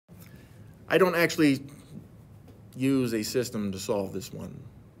I don't actually use a system to solve this one.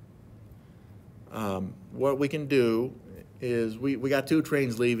 What we can do is we got two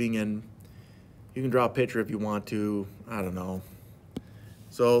trains leaving, and you can draw a picture if you want to. I don't know.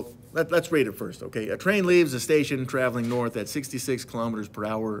 So let's read it first, okay? A train leaves the station traveling north at 66 kilometers per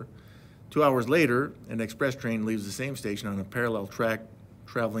hour. 2 hours later, an express train leaves the same station on a parallel track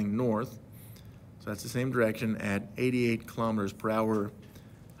traveling north. So that's the same direction at 88 kilometers per hour.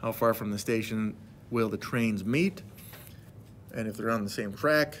 How far from the station will the trains meet? And if they're on the same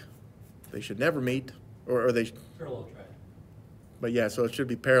track, they should never meet, or they parallel track. But yeah, so it should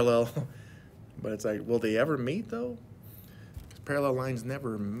be parallel. But it's like, will they ever meet though? Parallel lines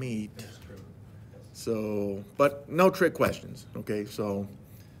never meet. That's true. Yes. So, but no trick questions, okay? So,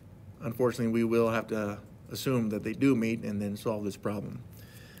 unfortunately, we will have to assume that they do meet and then solve this problem.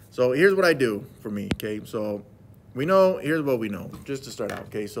 So here's what I do for me, okay? So we know, here's what we know, just to start out,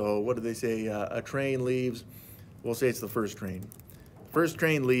 okay? So what do they say? A train leaves, we'll say it's the first train. The first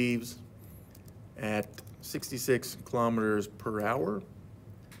train leaves at 66 kilometers per hour,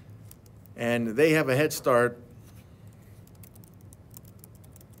 and they have a head start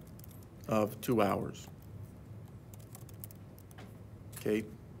of 2 hours, okay?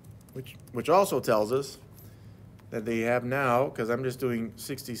 Which also tells us that they have now, because I'm just doing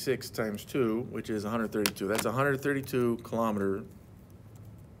 66 times 2, which is 132. That's 132 kilometer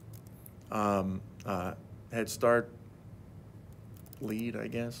head start lead, I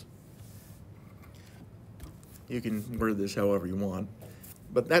guess. You can word this however you want.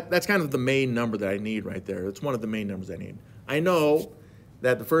 But that's kind of the main number that I need right there. It's one of the main numbers I need. I know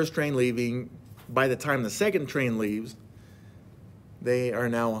that the first train leaving, by the time the second train leaves, they are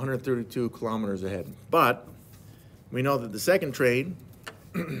now 132 kilometers ahead. But we know that the second train,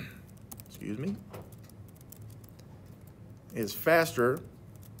 excuse me, is faster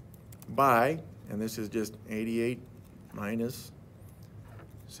by, and this is just 88 minus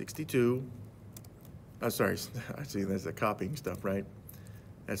 62. Oh, sorry, I see that's the copying stuff, right?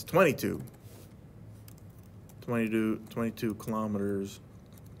 That's 22 kilometers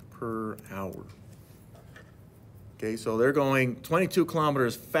per hour. Okay, so they're going 22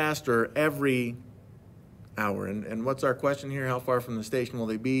 kilometers faster every hour. And what's our question here? How far from the station will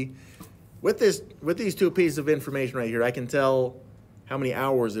they be? With these two pieces of information right here, I can tell how many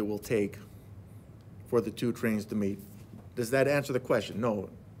hours it will take for the two trains to meet. Does that answer the question? No,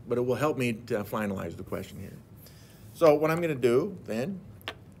 but it will help me to finalize the question here. So what I'm going to do then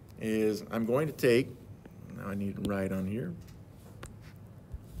is I'm going to take, now I need to write on here,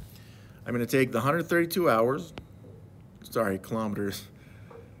 I'm going to take the 132 hours, sorry, kilometers,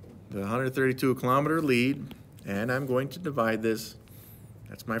 the 132 kilometer lead, and I'm going to divide this,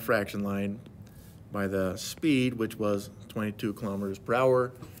 that's my fraction line, by the speed, which was 22 kilometers per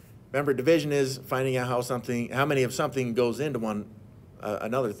hour. Remember, division is finding out how many of something goes into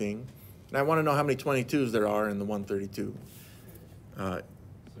another thing. And I want to know how many 22s there are in the 132.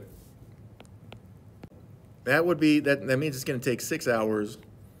 That means it's going to take 6 hours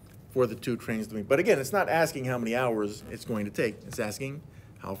for the two trains to meet. But again, it's not asking how many hours it's going to take. It's asking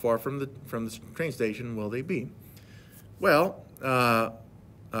how far from the train station will they be. Well,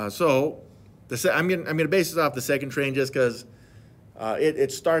 so I'm going to base this off the second train just because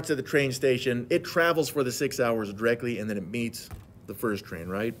it starts at the train station. It travels for the 6 hours directly, and then it meets the first train,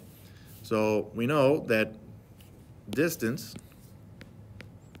 right? So we know that distance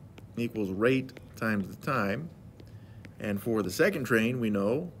equals rate times the time. And for the second train, we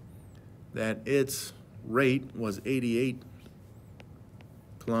know that its rate was 88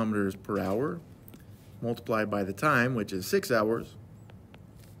 kilometers per hour multiplied by the time, which is 6 hours,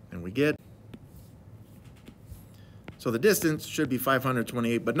 and we get, so the distance should be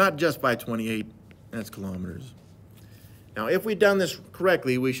 528, but not just by 28, that's kilometers. Now, if we've done this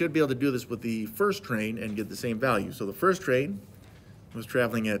correctly, we should be able to do this with the first train and get the same value. So the first train was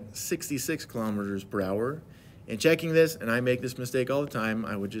traveling at 66 kilometers per hour. And checking this, and I make this mistake all the time,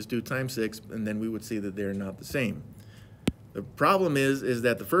 I would just do times 6, and then we would see that they're not the same. The problem is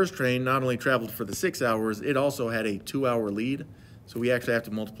that the first train not only traveled for the 6 hours, it also had a 2-hour lead. So we actually have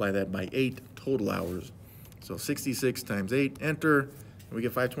to multiply that by 8 total hours. So 66 times 8, enter, and we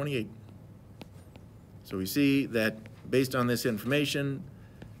get 528. So we see that based on this information,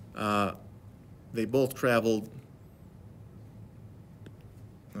 they both traveled,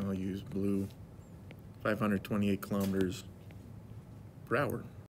 I'll use blue, 528 kilometers per hour.